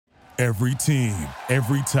Every team,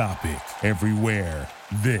 every topic, everywhere.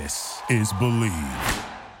 This is Believe.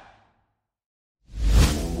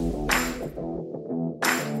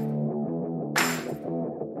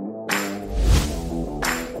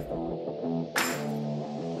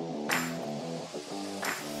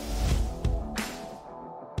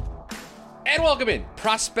 And welcome in,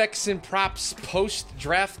 Prospects and Props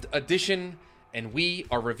post-draft edition, and we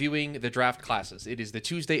are reviewing the draft classes. It is the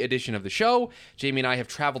Tuesday edition of the show. Jamie and I have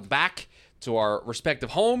traveled back to our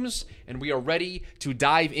respective homes, and we are ready to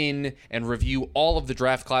dive in and review all of the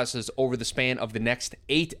draft classes over the span of the next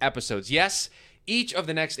 8 episodes. Yes, each of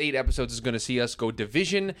the next 8 episodes is going to see us go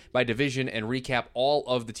division by division and recap all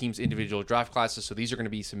of the team's individual draft classes. So these are going to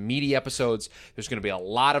be some meaty episodes. There's going to be a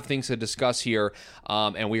lot of things to discuss here,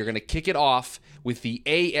 and we are going to kick it off with the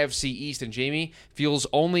AFC East. And Jamie, feels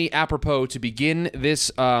only apropos to begin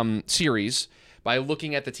this series by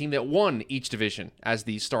looking at the team that won each division as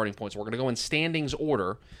the starting points. We're going to go in standings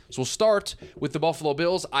order. So we'll start with the Buffalo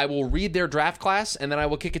Bills. I will read their draft class, and then I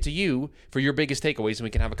will kick it to you for your biggest takeaways, and we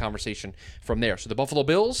can have a conversation from there. So the Buffalo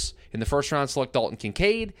Bills, in the first round, select Dalton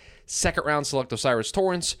Kincaid. Second round, select O'Cyrus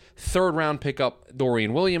Torrence. Third round, pick up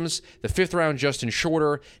Dorian Williams. The fifth round, Justin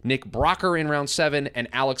Shorter, Nick Brocker in round 7, and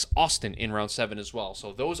Alex Austin in round 7 as well.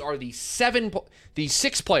 So those are the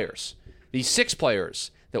 6 players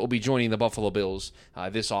that will be joining the Buffalo Bills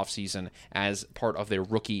this offseason as part of their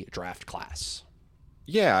rookie draft class.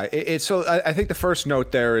 Yeah, so I think the first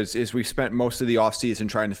note there is we spent most of the offseason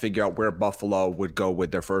trying to figure out where Buffalo would go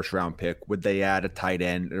with their first round pick. Would they add a tight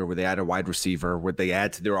end, or would they add a wide receiver? Would they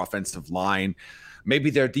add to their offensive line? Maybe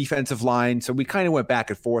their defensive line? So we kind of went back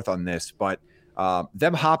and forth on this, but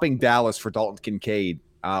them hopping Dallas for Dalton Kincaid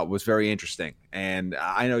was very interesting. And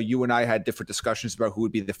I know you and I had different discussions about who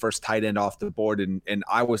would be the first tight end off the board, and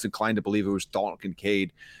I was inclined to believe it was Dalton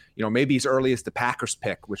Kincaid. You know, maybe as early as the Packers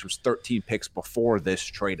pick, which was 13 picks before this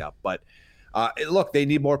trade up. But look, they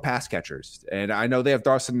need more pass catchers. And I know they have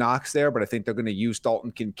Dawson Knox there, but I think they're going to use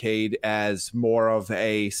Dalton Kincaid as more of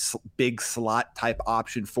a big slot type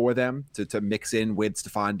option for them to mix in with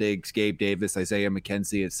Stephon Diggs, Gabe Davis, Isaiah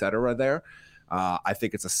McKenzie, et cetera there. I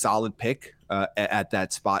think it's a solid pick at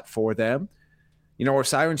that spot for them. You know,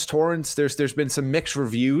 O'Cyrus Torrence, there's been some mixed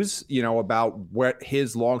reviews, you know, about what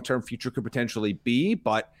his long-term future could potentially be,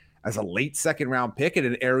 but as a late second-round pick in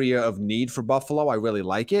an area of need for Buffalo, I really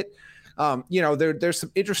like it. You know, there's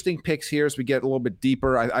some interesting picks here as we get a little bit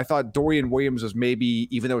deeper. I thought Dorian Williams was maybe,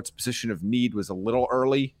 even though it's a position of need, was a little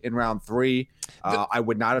early in round 3. I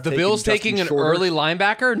would not have taken the Bills Justin taking Shorter. An early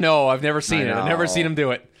linebacker? No, I've never seen it. I've never seen him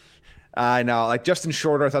do it. I know, like Justin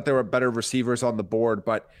Shorter, I thought there were better receivers on the board,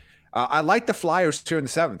 but I like the Flyers here in the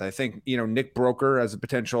 7th. I think, you know, Nick Broker as a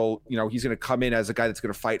potential, you know, he's going to come in as a guy that's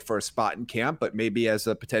going to fight for a spot in camp, but maybe as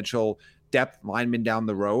a potential depth lineman down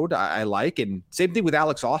the road, I like. And same thing with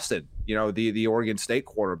Alex Austin, you know, the Oregon State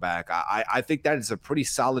quarterback. I think that is a pretty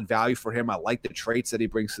solid value for him. I like the traits that he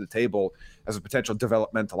brings to the table as a potential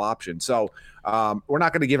developmental option. So we're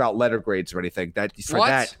not going to give out letter grades or anything. That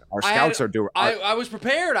our scouts are doing. I was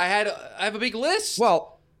prepared. I have a big list.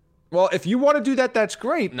 Well, if you want to do that, that's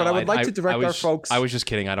great. But I would like to direct our folks. I was just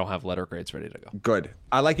kidding. I don't have letter grades ready to go. Good.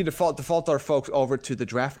 I'd like you to default our folks over to the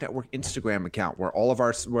Draft Network Instagram account, where all of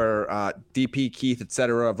where DP, Keith, et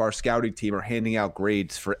cetera, of our scouting team are handing out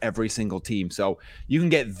grades for every single team. So you can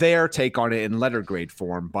get their take on it in letter grade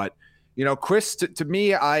form. But, you know, Chris, to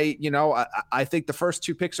me, I think the first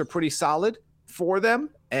 2 picks are pretty solid for them.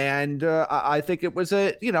 And I think it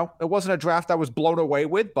wasn't a draft I was blown away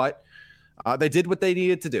with, but they did what they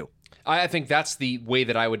needed to do. I think that's the way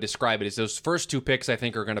that I would describe it, is those first 2 picks, I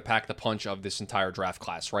think, are going to pack the punch of this entire draft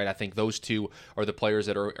class, right? I think those 2 are the players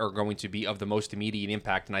that are going to be of the most immediate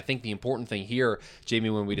impact. And I think the important thing here, Jamie,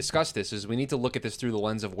 when we discuss this, is we need to look at this through the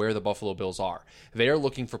lens of where the Buffalo Bills are. They are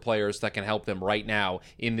looking for players that can help them right now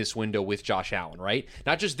in this window with Josh Allen, right?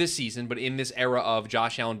 Not just this season, but in this era of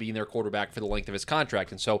Josh Allen being their quarterback for the length of his contract.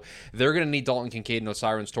 And so they're going to need Dalton Kincaid and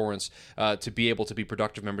O'Cyrus Torrence to be able to be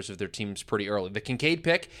productive members of their teams pretty early. The Kincaid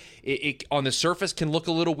pick, it on the surface can look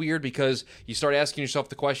a little weird, because you start asking yourself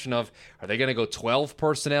the question of, are they going to go 12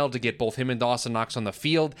 personnel to get both him and Dawson Knox on the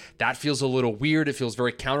field? That feels a little weird. It feels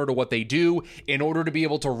very counter to what they do. In order to be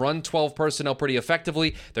able to run 12 personnel pretty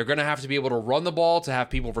effectively, they're going to have to be able to run the ball, to have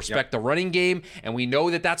people respect the running game, and we know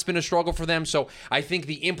that that's been a struggle for them. So I think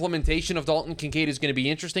the implementation of Dalton Kincaid is going to be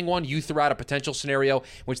an interesting one. You threw out a potential scenario in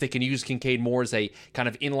which they can use Kincaid more as a kind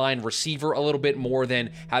of inline receiver a little bit more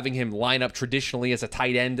than having him line up traditionally as a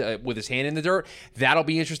tight end with his hand in the dirt. That'll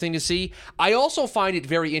be interesting to see. I also find it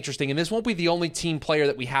very interesting, and this won't be the only team player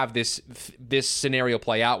that we have this scenario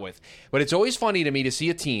play out with, but it's always funny to me to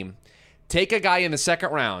see a team take a guy in the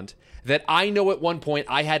second round that I know at one point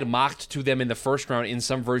I had mocked to them in the first round in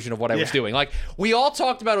some version of what I was doing. Like, we all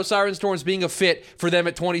talked about Osiris Torrance being a fit for them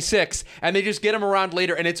at 26, and they just get him around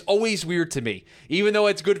later, and it's always weird to me. Even though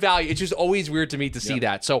it's good value, it's just always weird to me to see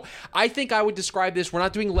that. So I think I would describe this, we're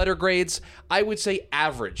not doing letter grades, I would say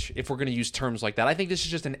average, if we're going to use terms like that. I think this is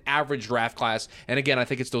just an average draft class, and again, I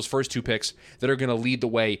think it's those first two picks that are going to lead the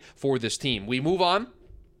way for this team. We move on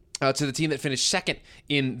to the team that finished second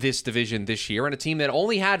in this division this year, and a team that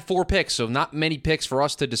only had 4 picks, so not many picks for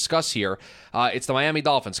us to discuss here. It's the Miami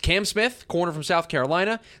Dolphins. Cam Smith, corner from South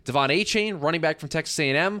Carolina, Devon Achane, running back from Texas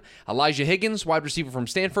A&M, Elijah Higgins, wide receiver from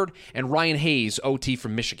Stanford, and Ryan Hayes, OT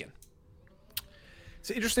from Michigan.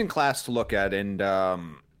 It's an interesting class to look at, and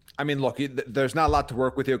I mean, look, there's not a lot to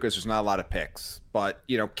work with here because there's not a lot of picks. But,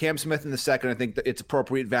 Cam Smith in the second, I think that it's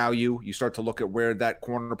appropriate value. You start to look at where that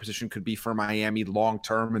corner position could be for Miami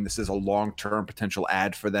long-term, and this is a long-term potential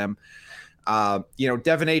add for them. Devon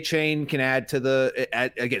Achane can add to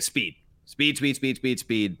again, speed. Speed.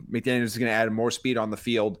 McDaniels is going to add more speed on the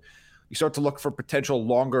field. You start to look for potential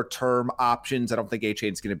longer-term options. I don't think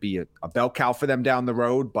Achane's going to be a bell cow for them down the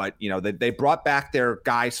road, but they brought back their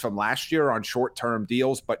guys from last year on short-term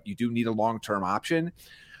deals, but you do need a long-term option.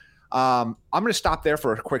 I'm going to stop there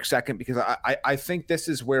for a quick second because I think this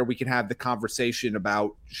is where we can have the conversation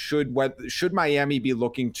about should Miami be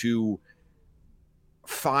looking to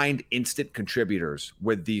find instant contributors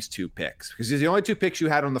with these 2 picks, because these are the only 2 picks you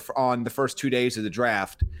had on the first 2 days of the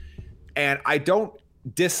draft, and I don't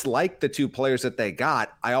dislike the 2 players that they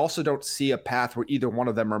got. I also don't see a path where either one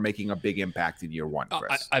of them are making a big impact in year 1,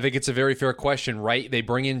 Chris. I think it's a very fair question, right? They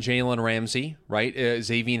bring in Jalen Ramsey, right?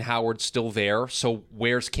 Xavier Howard's still there. So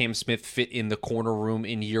where's Cam Smith fit in the corner room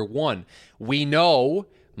in year 1? We know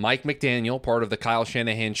Mike McDaniel, part of the Kyle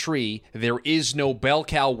Shanahan tree, there is no bell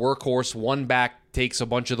cow workhorse, one back takes a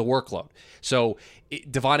bunch of the workload. So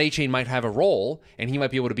Devon Achane might have a role, and he might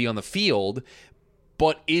be able to be on the field,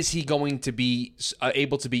 but is he going to be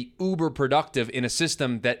able to be uber productive in a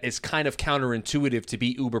system that is kind of counterintuitive to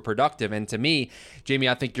be uber productive? And to me, Jamie,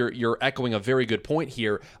 I think you're echoing a very good point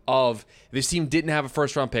here of this team didn't have a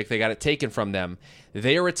first-round pick. They got it taken from them.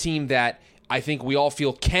 They are a team that I think we all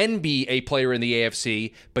feel can be a player in the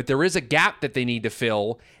AFC, but there is a gap that they need to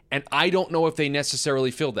fill, and I don't know if they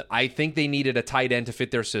necessarily filled it. I think they needed a tight end to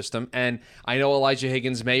fit their system, and I know Elijah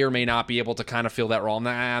Higgins may or may not be able to kind of fill that role.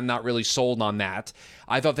 I'm not really sold on that.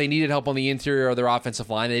 I thought they needed help on the interior of their offensive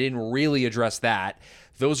line. They didn't really address that.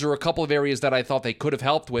 Those are a couple of areas that I thought they could have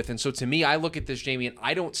helped with, and so to me, I look at this, Jamie, and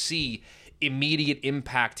I don't see immediate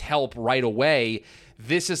impact help right away.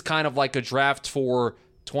 This is kind of like a draft for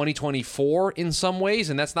 2024 in some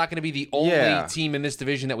ways, and that's not going to be the only team in this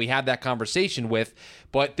division that we had that conversation with,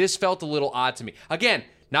 but this felt a little odd to me. Again,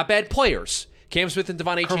 not bad players. Cam Smith and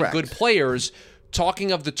Devon Achane, good players.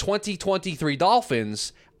 Talking of the 2023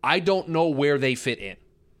 Dolphins, I don't know where they fit in.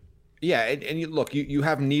 Yeah, and you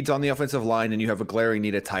have needs on the offensive line, and you have a glaring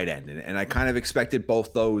need at tight end, and I kind of expected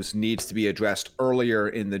both those needs to be addressed earlier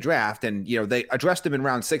in the draft, and they addressed them in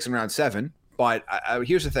round 6 and round 7, but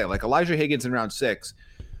here's the thing, like Elijah Higgins in round 6,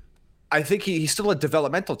 I think he's still a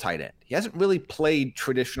developmental tight end. He hasn't really played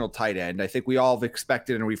traditional tight end. I think we all have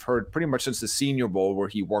expected, and we've heard pretty much since the Senior Bowl where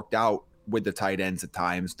he worked out with the tight ends at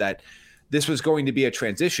times, that this was going to be a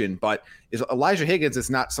transition. But Elijah Higgins is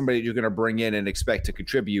not somebody you're going to bring in and expect to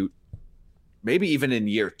contribute, maybe even in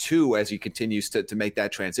year 2 as he continues to make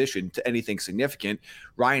that transition to anything significant.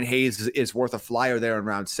 Ryan Hayes is worth a flyer there in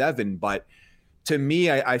round 7. But to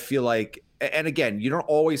me, I feel like, and again, you don't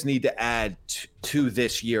always need to add to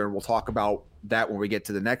this year. We'll talk about that when we get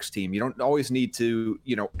to the next team. You don't always need to,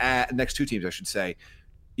 add next 2 teams, I should say.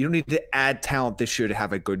 You don't need to add talent this year to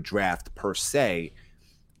have a good draft per se.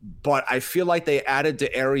 But I feel like they added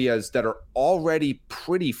to areas that are already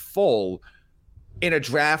pretty full in a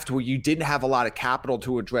draft where you didn't have a lot of capital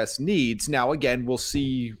to address needs. Now, again, we'll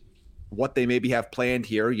see what they maybe have planned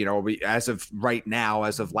here. As of right now,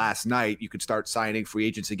 as of last night, you could start signing free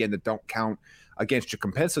agents again that don't count against your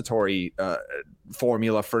compensatory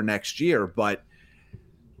formula for next year. But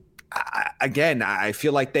I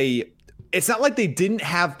feel like it's not like they didn't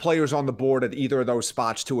have players on the board at either of those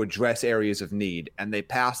spots to address areas of need, and they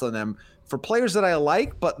passed on them for players that I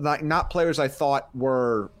like, but not players I thought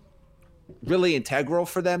were really integral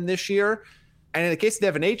for them this year. And in the case of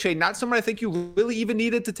Devon Achane, not someone I think you really even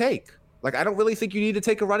needed to take. Like, I don't really think you need to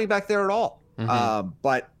take a running back there at all. Mm-hmm.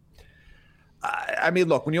 But I mean,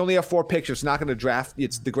 look, when you only have 4 picks, it's not going to draft.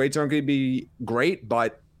 The grades aren't going to be great,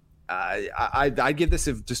 but I give this,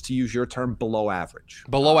 just to use your term, below average.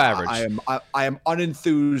 Below average. I am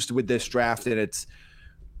unenthused with this draft, and it's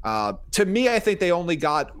to me, I think they only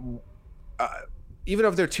got even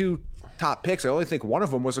of their 2 top picks. I only think one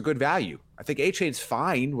of them was a good value. I think A-Chain's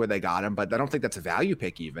fine where they got him, but I don't think that's a value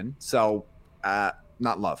pick even. So,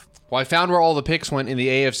 not love. Well, I found where all the picks went in the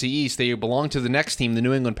AFC East. They belong to the next team, the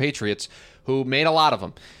New England Patriots, who made a lot of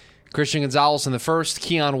them. Christian Gonzalez in the first,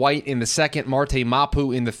 Keon White in the second, Marte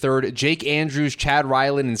Mapu in the third, Jake Andrews, Chad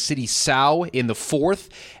Ryland, and Sidi Sow in the fourth,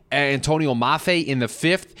 Antonio Mafe in the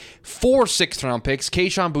fifth, 4 sixth-round picks,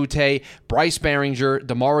 Keishon Butte, Bryce Behringer,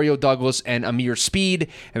 Demario Douglas, and Amir Speed,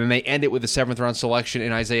 and then they end it with a 7th-round selection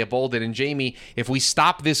in Isaiah Bolden. And Jamie, if we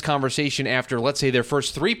stop this conversation after, let's say, their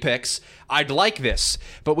first 3 picks, I'd like this.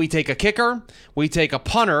 But we take a kicker, we take a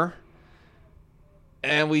punter,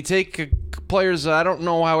 and we take players I don't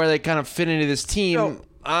know how they kind of fit into this team. No,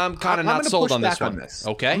 I'm kind of not sold on this one.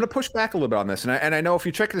 Okay, I'm going to push back a little bit on this, and I know if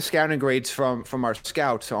you check the scouting grades from our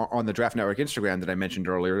scouts on the Draft Network Instagram that I mentioned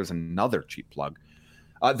earlier, there's another cheap plug.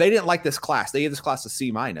 They didn't like this class. They gave this class a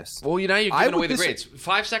C-. Well, now you're giving away the grades.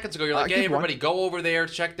 5 seconds ago, you're like, "Hey, everybody, go over there,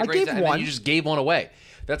 check the grades," and then you just gave one away.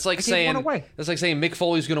 That's like saying Mick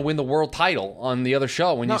Foley's going to win the world title on the other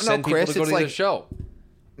show when you send people to go to the other show.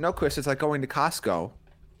 No, Chris, it's like going to Costco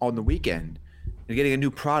on the weekend and getting a new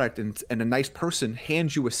product and a nice person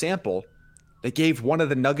hands you a sample. They gave one of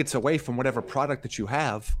the nuggets away from whatever product that you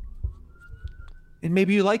have, and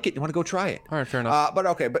maybe you like it. You want to go try it. All right, fair enough.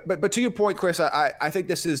 But to your point, Chris, I think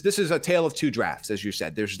this is a tale of 2 drafts, as you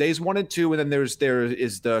said. There's days 1 and 2, and then there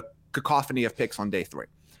is the cacophony of picks on day 3.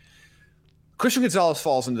 Christian Gonzalez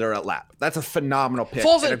falls into their lap. That's a phenomenal pick.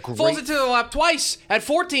 Falls into their lap twice at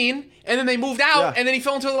 14, and then they moved out, and then he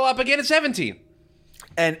fell into their lap again at 17.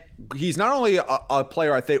 And he's not only a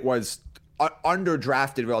player I think was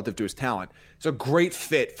underdrafted relative to his talent, it's a great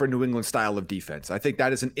fit for New England's style of defense. I think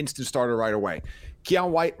that is an instant starter right away.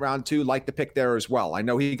 Keon White, round 2, liked the pick there as well. I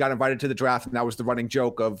know he got invited to the draft, and that was the running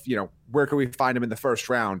joke of, where can we find him in the first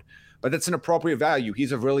round? But that's an appropriate value.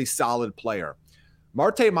 He's a really solid player.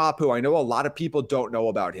 Marte Mapu, I know a lot of people don't know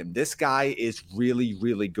about him. This guy is really,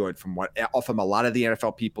 really good from a lot of the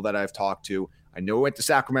NFL people that I've talked to. I know he went to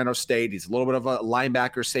Sacramento State. He's a little bit of a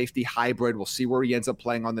linebacker safety hybrid. We'll see where he ends up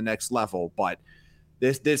playing on the next level. But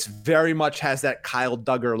this very much has that Kyle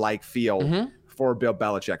Duggar-like feel for Bill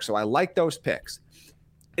Belichick. So I like those picks.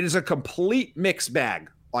 It is a complete mixed bag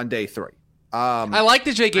on day 3. I like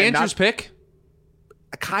the Jake Andrews pick.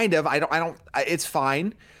 Kind of. It's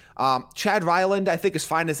fine. Chad Ryland, I think, is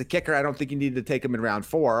fine as a kicker. I don't think you need to take him in round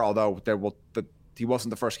 4, although he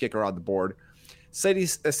wasn't the first kicker on the board. Sidi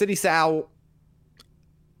Sow,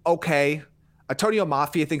 okay. Antonio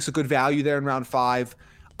Mafi, I think, is a good value there in round 5.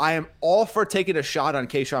 I am all for taking a shot on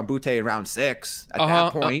Keishon Butte in round 6 at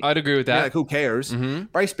that point. I'd agree with that. Who cares?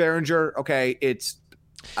 Bryce Behringer, okay, it's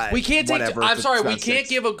we can't take. Whatever, I'm sorry, we can't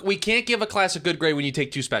give a class a good grade when you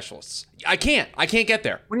take 2 specialists. I can't get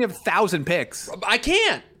there. When you have 1,000 picks, I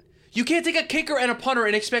can't. You can't take a kicker and a punter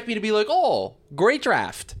and expect me to be like, oh, great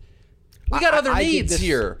draft. We got other needs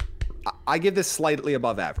here. I give this slightly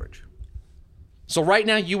above average. So right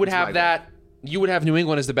now you would have that. You would have New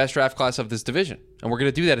England as the best draft class of this division, and we're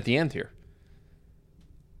going to do that at the end here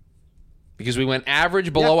because we went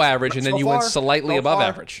average, below average, and then you went slightly above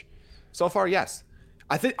average. So far, yes.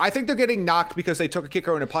 I think they're getting knocked because they took a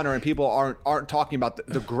kicker and a punter, and people aren't talking about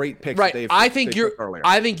the great picks. Right. That I think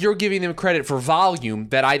you're giving them credit for volume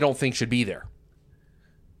that I don't think should be there.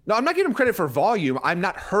 No, I'm not giving them credit for volume. I'm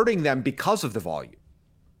not hurting them because of the volume.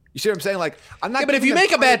 You see what I'm saying? Like, I'm not. Yeah, but if you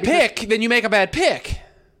make a bad pick, then you make a bad pick.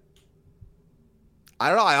 I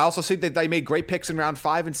don't know. I also think that they made great picks in round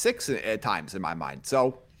 5 and 6 at times in my mind.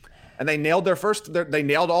 So, and they nailed they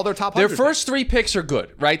nailed all their top 100 Their first 3 picks are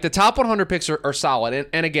good, right? The top 100 picks are solid.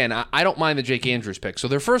 And again, I don't mind the Jake Andrews pick. So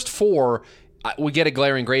their first 4 would get a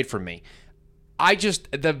glaring grade from me. I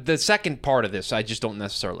just, the second part of this, I just don't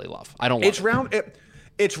necessarily love. I don't love it.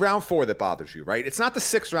 It's round 4 that bothers you, right? It's not the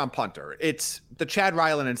 6th round punter. It's the Chad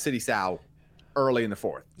Ryland and Sidi Sow early in the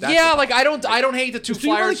 4th. I don't hate the 2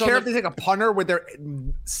 flyers. Do you really care if they take a punter with their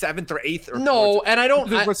 7th or 8th? And I don't.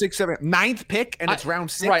 6th, 7th, 9th pick, and it's round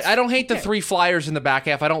 6. Right. I don't hate the 3 flyers in the back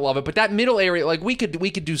half. I don't love it, but that middle area, like we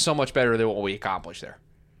could do so much better than what we accomplished there.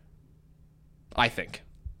 I think.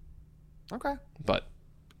 Okay. But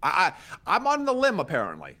I'm on the limb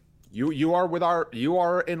apparently. You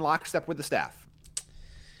are in lockstep with the staff.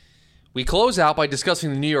 We close out by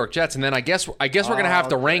discussing the New York Jets, and then I guess we're gonna have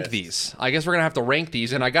to rank these. I guess we're gonna have to rank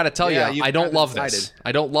these, and I got to tell you, I don't love this.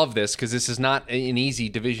 I don't love this because this is not an easy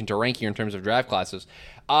division to rank here in terms of draft classes.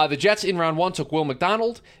 The Jets in round 1 took Will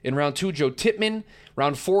McDonald. In round 2, Joe Tippmann.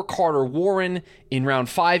 Round 4, Carter Warren. In round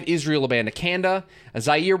 5, Israel Abanikanda.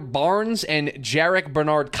 Zaire Barnes and Jarek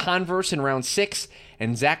Bernard Converse in round 6,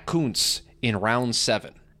 and Zach Kuntz in round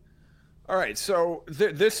 7. All right, so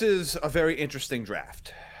this is a very interesting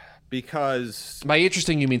draft because by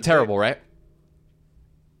interesting you mean terrible, right?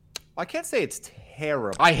 I can't say it's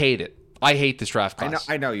terrible. I hate it. I hate this draft class.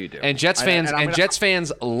 I know you do. And Jets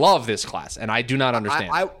fans love this class, and I do not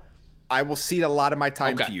understand. I will cede a lot of my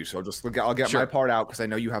time to you, so I'll get my part out because I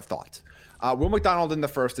know you have thoughts. Will McDonald in the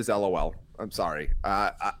first is LOL. I'm sorry.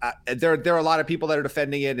 There are a lot of people that are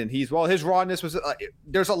defending it, and his rawness was.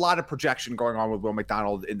 There's a lot of projection going on with Will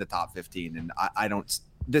McDonald in the top 15, and I don't.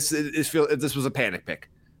 This was a panic pick.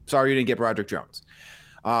 Sorry you didn't get Broderick Jones.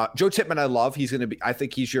 Joe Tippmann, I love. He's going to be. I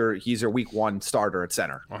think he's your week 1 starter at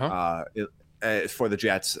center. For the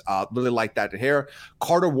Jets. Really like that here.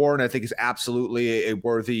 Carter Warren, I think, is absolutely a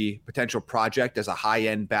worthy potential project as a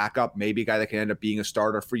high-end backup, maybe a guy that can end up being a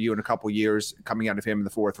starter for you in a couple years, coming out of him in the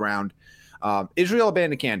 4th round. Israel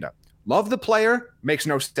Abanikanda. Love the player. Makes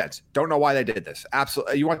no sense. Don't know why they did this.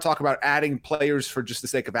 Absolutely. You want to talk about adding players for just the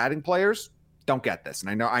sake of adding players? Don't get this.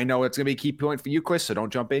 And I know it's going to be a key point for you, Chris, so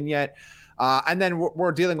don't jump in yet. And then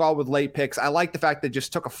we're dealing all with late picks. I like the fact they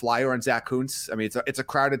just took a flyer on Zach Kuntz. I mean, it's a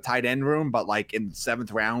crowded tight end room, but like in the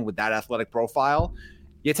 7th round with that athletic profile,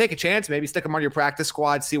 you take a chance, maybe stick him on your practice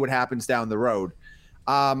squad, see what happens down the road.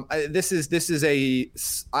 This is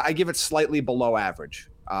I give it slightly below average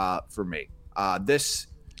for me. This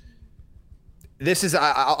is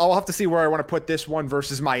I'll have to see where I want to put this one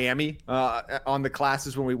versus Miami on the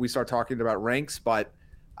classes when we start talking about ranks. But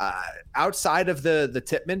outside of the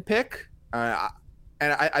Tippmann pick.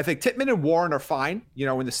 And I think Tippmann and Warren are fine, in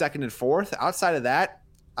the 2nd and 4th. Outside of that,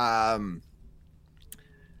 I'm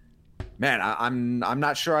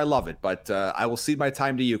not sure I love it, but I will cede my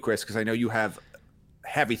time to you, Chris, because I know you have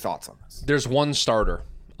heavy thoughts on this. There's one starter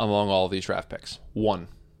among all of these draft picks, one,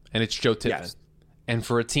 and it's Joe Tippmann. Yes. And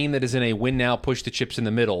for a team that is in a win now, push the chips in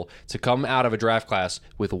the middle, to come out of a draft class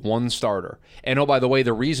with one starter. And oh, by the way,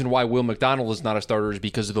 the reason why Will McDonald is not a starter is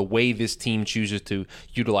because of the way this team chooses to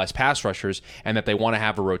utilize pass rushers and that they want to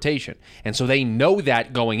have a rotation. And so they know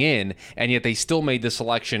that going in, and yet they still made the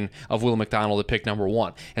selection of Will McDonald at pick number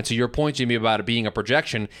 1. And to your point, Jimmy, about it being a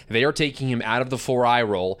projection, they are taking him out of the 4-eye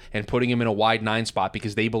role and putting him in a wide 9 spot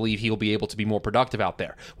because they believe he'll be able to be more productive out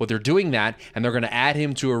there. Well, they're doing that, and they're going to add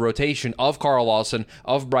him to a rotation of Carl Lawson,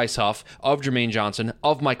 of Bryce Huff, of Jermaine Johnson,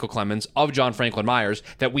 of Michael Clemens, of John Franklin Myers,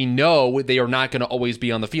 that we know they are not going to always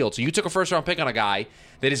be on the field. So you took a 1st-round pick on a guy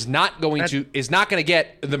that is not going to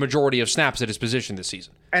get the majority of snaps at his position this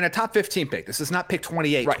season. And a top 15 pick. This is not pick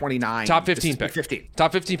 28, right. 29. Top 15 pick. 15.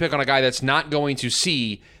 Top 15 pick on a guy that's not going to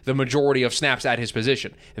see the majority of snaps at his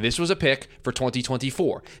position. And this was a pick for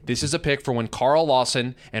 2024. This is a pick for when Carl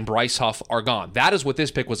Lawson and Bryce Huff are gone. That is what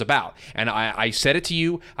this pick was about. And I said it to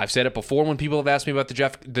you. I've said it before when people have asked me about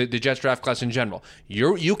the Jets draft class in general.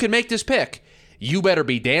 You can make this pick. You better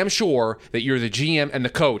be damn sure that you're the GM and the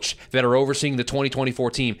coach that are overseeing the 2024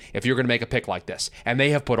 team if you're going to make a pick like this. And they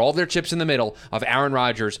have put all their chips in the middle of Aaron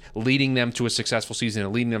Rodgers leading them to a successful season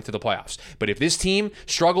and leading them to the playoffs. But if this team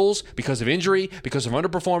struggles because of injury, because of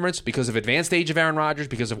underperformance, because of advanced age of Aaron Rodgers,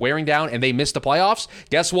 because of wearing down, and they miss the playoffs,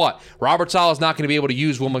 guess what? Robert Saleh is not going to be able to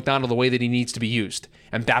use Will McDonald the way that he needs to be used.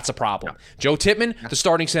 And that's a problem. Yeah. Joe Tippmann, the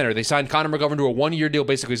starting center. They signed Connor McGovern to a 1-year deal,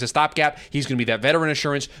 basically as a stopgap. He's going to be that veteran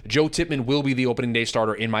assurance. Joe Tippmann will be the opening day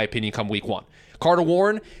starter, in my opinion, come week 1. Carter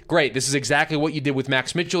Warren, great. This is exactly what you did with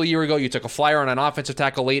Max Mitchell a year ago. You took a flyer on an offensive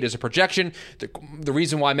tackle late as a projection. The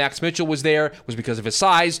reason why Max Mitchell was there was because of his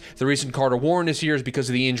size. The reason Carter Warren is here is because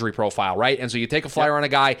of the injury profile, right? And so you take a flyer on a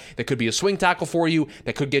guy that could be a swing tackle for you,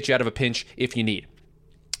 that could get you out of a pinch if you need.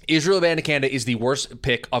 Israel Abanikanda is the worst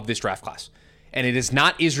pick of this draft class. And it is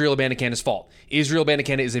not Israel Abanikanda's fault. Israel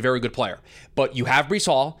Abanikanda is a very good player. But you have Breece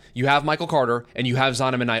Hall, you have Michael Carter, and you have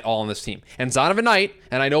Zonovan Knight all on this team. And Zonovan Knight,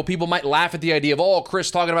 and I know people might laugh at the idea of, Chris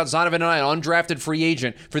talking about Zonovan Knight, undrafted free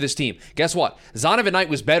agent for this team. Guess what? Zonovan Knight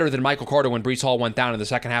was better than Michael Carter when Breece Hall went down in the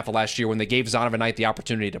second half of last year when they gave Zonovan Knight the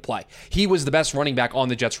opportunity to play. He was the best running back on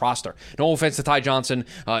the Jets roster. No offense to Ty Johnson,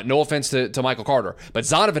 no offense to Michael Carter, but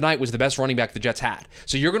Zonovan Knight was the best running back the Jets had.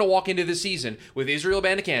 So you're going to walk into this season with Israel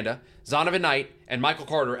Abanikanda, Zonovan Knight, and Michael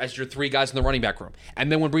Carter as your 3 guys in the running back room.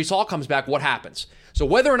 And then when Breece Hall comes back, what happens? So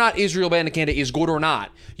whether or not Israel Abanikanda is good or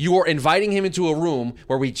not, you are inviting him into a room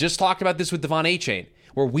where we just talked about this with Devon Achane,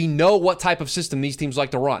 where we know what type of system these teams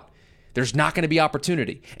like to run. There's not going to be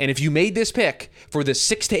opportunity. And if you made this pick for the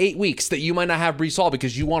 6 to 8 weeks that you might not have Breece Hall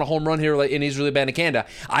because you want a home run here in Israel Abanikanda,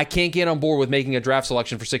 I can't get on board with making a draft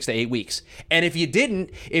selection for 6 to 8 weeks. And if you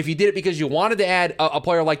did it because you wanted to add a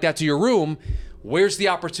player like that to your room, where's the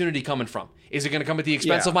opportunity coming from? Is it going to come at the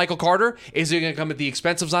expense of Michael Carter? Is it going to come at the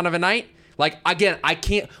expense of Zonovan Knight? Like, again,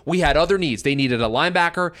 we had other needs. They needed a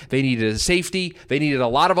linebacker. They needed a safety. They needed a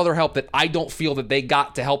lot of other help that I don't feel that they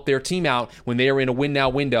got to help their team out when they were in a win now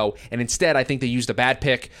window. And instead, I think they used a bad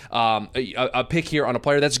pick, a pick here on a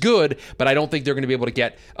player that's good, but I don't think they're going to be able to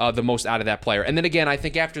get the most out of that player. And then again, I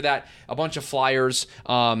think after that, a bunch of flyers.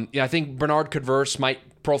 I think Bernard Converse might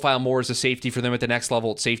profile more as a safety for them at the next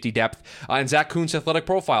level at safety depth. And Zach Kuhn's athletic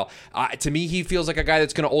profile. To me, he feels like a guy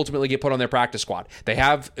that's going to ultimately get put on their practice squad. They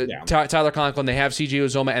have Tyler Conklin, they have CJ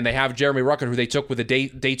Uzoma, and they have Jeremy Ruckert, who they took with a day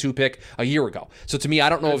 2 pick a year ago. So to me, I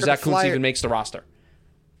don't know if Zach Kuhn even makes the roster.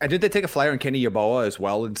 And did they take a flyer on Kenny Yeboah as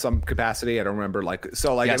well in some capacity? I don't remember. Yes.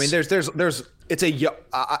 I mean, there's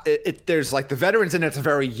like the veterans and it's a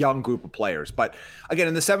very young group of players. But again,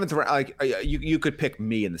 in the 7th round, like you could pick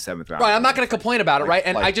me in the 7th round. Right, I'm not going to complain about it, right?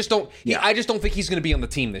 And I just don't. I just don't think he's going to be on the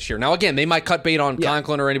team this year. Now, again, they might cut bait on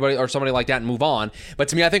Conklin or anybody or somebody like that and move on. But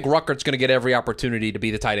to me, I think Ruckert's going to get every opportunity to be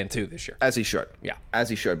the tight end too this year, as he should. Yeah, as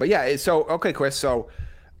he should. But yeah, so okay, Chris. So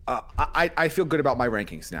I feel good about my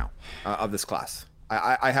rankings now of this class.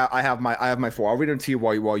 I have my 4. I'll read them to you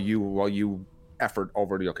while you effort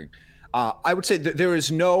over looking. I would say that there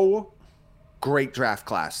is no great draft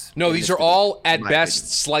class. No, these are all at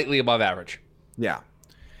best slightly above average. Yeah.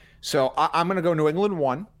 So I'm going to go New England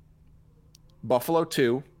 1, Buffalo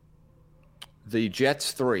 2, the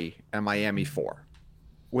Jets 3, and Miami 4,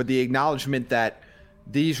 with the acknowledgement that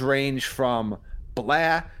these range from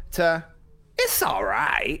blah to it's all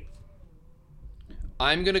right.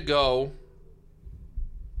 I'm going to go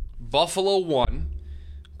Buffalo 1,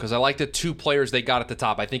 because I like the 2 players they got at the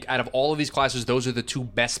top. I think out of all of these classes, those are the 2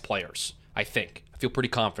 best players, I think. I feel pretty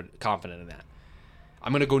confident in that.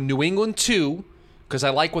 I'm going to go New England 2, because I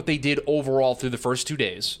like what they did overall through the first 2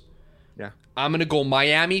 days. Yeah. I'm going to go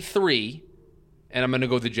Miami 3, and I'm going to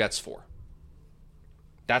go the Jets 4.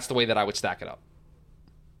 That's the way that I would stack it up.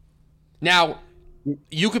 Now,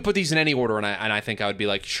 you could put these in any order, and I think I would be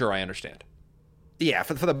like, sure, I understand. Yeah,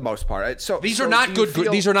 for the most part. So these are not good.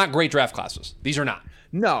 These are not great draft classes. These are not.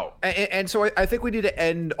 No, and so I think we need to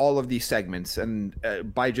end all of these segments and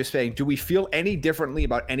by just saying, do we feel any differently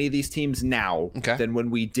about any of these teams now than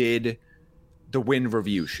when we did the win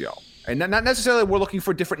review show? And not necessarily we're looking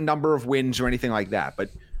for a different number of wins or anything like that,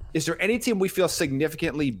 but is there any team we feel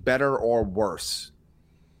significantly better or worse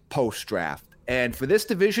post-draft? And for this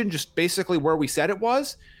division, just basically where we said it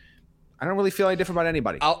was, I don't really feel any different about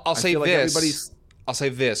anybody. I'll say this. I'll say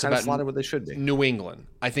this about what they should be. New England.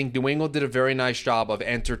 I think New England did a very nice job of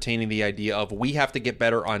entertaining the idea of we have to get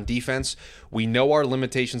better on defense. We know our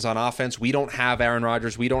limitations on offense. We don't have Aaron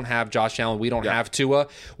Rodgers. We don't have Josh Allen. We don't have Tua.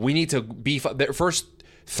 We need to beef up. The first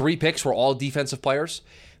 3 picks were all defensive players.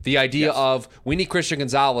 The idea of we need Christian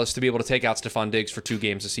Gonzalez to be able to take out Stephon Diggs for 2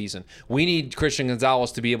 games a season. We need Christian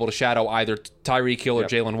Gonzalez to be able to shadow either Tyreek Hill or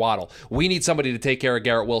Jalen Waddle. We need somebody to take care of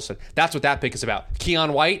Garrett Wilson. That's what that pick is about.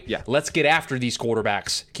 Keon White, let's get after these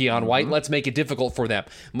quarterbacks. Keon White, let's make it difficult for them.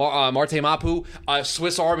 Marte Mapu, a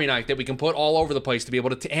Swiss Army knife that we can put all over the place to be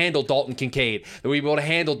able to handle Dalton Kincaid, that we be able to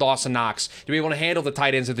handle Dawson Knox, to be able to handle the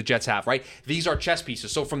tight ends that the Jets have, right? These are chess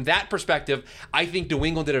pieces. So from that perspective, I think New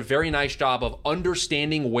England did a very nice job of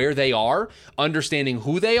understanding where they are, understanding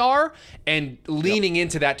who they are, and leaning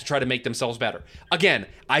into that to try to make themselves better. Again,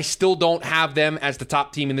 I still don't have them as the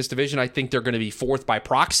top team in this division. I think they're going to be 4th by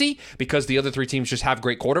proxy because the other 3 teams just have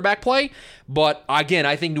great quarterback play. But again,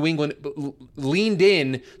 I think New England leaned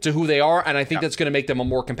in to who they are, and I think that's going to make them a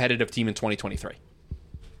more competitive team in 2023.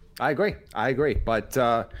 I agree. But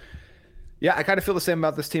yeah, I kind of feel the same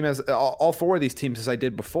about this team as all 4 of these teams as I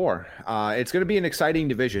did before. It's going to be an exciting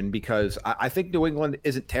division because I think New England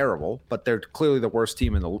isn't terrible, but they're clearly the worst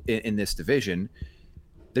team in this division.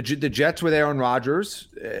 The Jets with Aaron Rodgers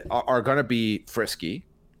are going to be frisky.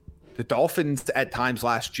 The Dolphins at times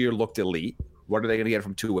last year looked elite. What are they going to get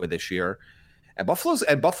from Tua this year? And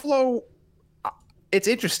Buffalo, it's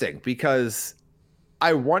interesting because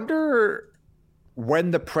I wonder when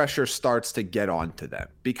the pressure starts to get onto them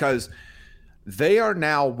because they are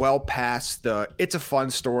now well past the it's a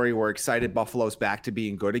fun story. We're excited Buffalo's back to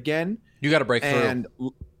being good again. You got to break through. And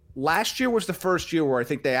last year was the first year where I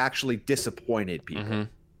think they actually disappointed people. Mm-hmm.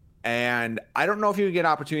 And I don't know if you can get an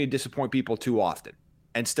opportunity to disappoint people too often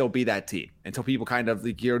and still be that team until people kind of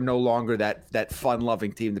like you're no longer that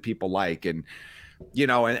fun-loving team that people like. And, you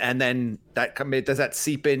know, and then does that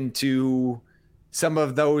seep into some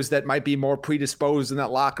of those that might be more predisposed in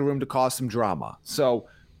that locker room to cause some drama. So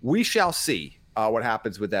we shall see what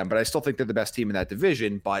happens with them. But I still think they're the best team in that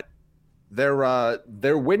division. But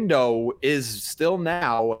their window is still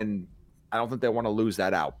now, and I don't think they want to lose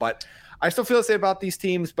that out. But I still feel the same about these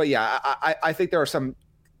teams. But yeah, I think there are some,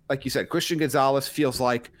 like you said, Christian Gonzalez feels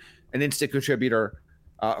like an instant contributor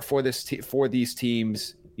for these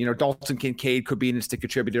teams. Dalton Kincaid could be an instant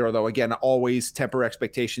contributor, although again, always temper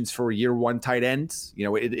expectations for year one tight ends.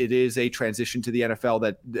 It is a transition to the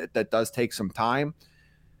NFL that does take some time.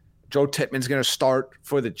 Joe Tippmann's going to start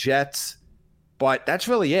for the Jets, but that's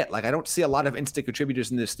really it. I don't see a lot of instant contributors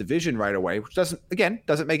in this division right away, which doesn't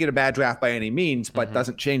make it a bad draft by any means, but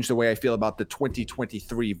doesn't change the way I feel about the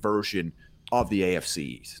 2023 version of the AFC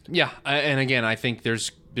East. Yeah, and again, I think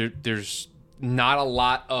there's not a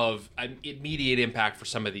lot of immediate impact for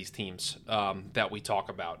some of these teams that we talk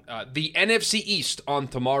about. The NFC East on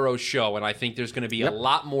tomorrow's show, and I think there's going to be a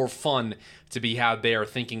lot more fun to be had there,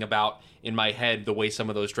 thinking about in my head the way some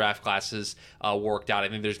of those draft classes worked out. I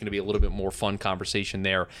think there's going to be a little bit more fun conversation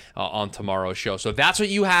there on tomorrow's show. So that's what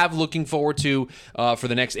you have looking forward to for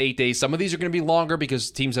the next 8 days. Some of these are going to be longer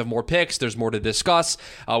because teams have more picks. There's more to discuss.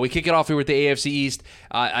 We kick it off here with the AFC East.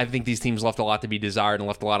 I think these teams left a lot to be desired and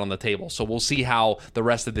left a lot on the table. So we'll see how the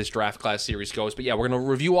rest of this draft class series goes. But yeah, we're going to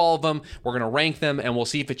review all of them. We're going to rank them, and we'll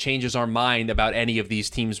see if it changes our mind about any of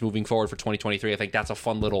these teams moving forward for 2023. I think that's a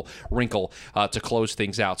fun little wrinkle to close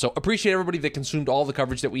things out. So appreciate everybody that consumed all the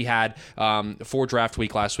coverage that we had for draft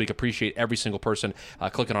week last week. Appreciate every single person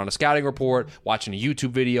clicking on a scouting report, watching a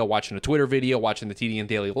YouTube video, watching a Twitter video, watching the TDN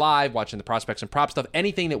Daily Live, watching the prospects and prop stuff,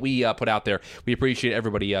 anything that we put out there. We appreciate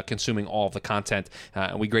everybody consuming all of the content,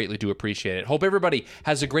 and we greatly do appreciate it. Hope everybody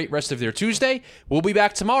has a great rest of their Tuesday. We'll be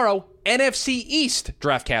back tomorrow. NFC East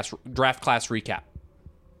draft class recap.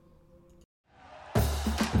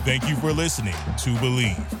 Thank you for listening to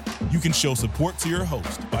Believe. You can show support to your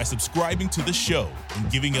host by subscribing to the show and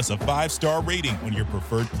giving us a 5-star rating on your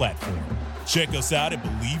preferred platform. Check us out at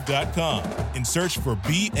Believe.com and search for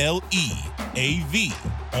BLEAV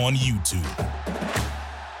on YouTube.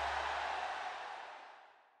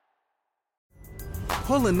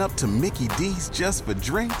 Pulling up to Mickey D's just for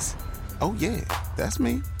drinks? Oh yeah, that's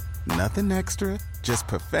me. Nothing extra, just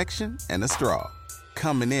perfection and a straw.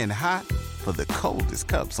 Coming in hot for the coldest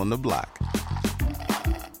cups on the block.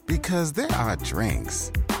 Because there are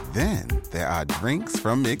drinks. Then there are drinks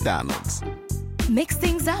from McDonald's. Mix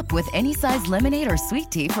things up with any size lemonade or sweet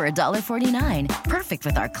tea for $1.49. Perfect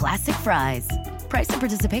with our classic fries. Price and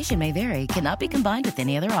participation may vary. Cannot be combined with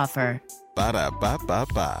any other offer.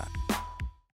 Ba-da-ba-ba-ba.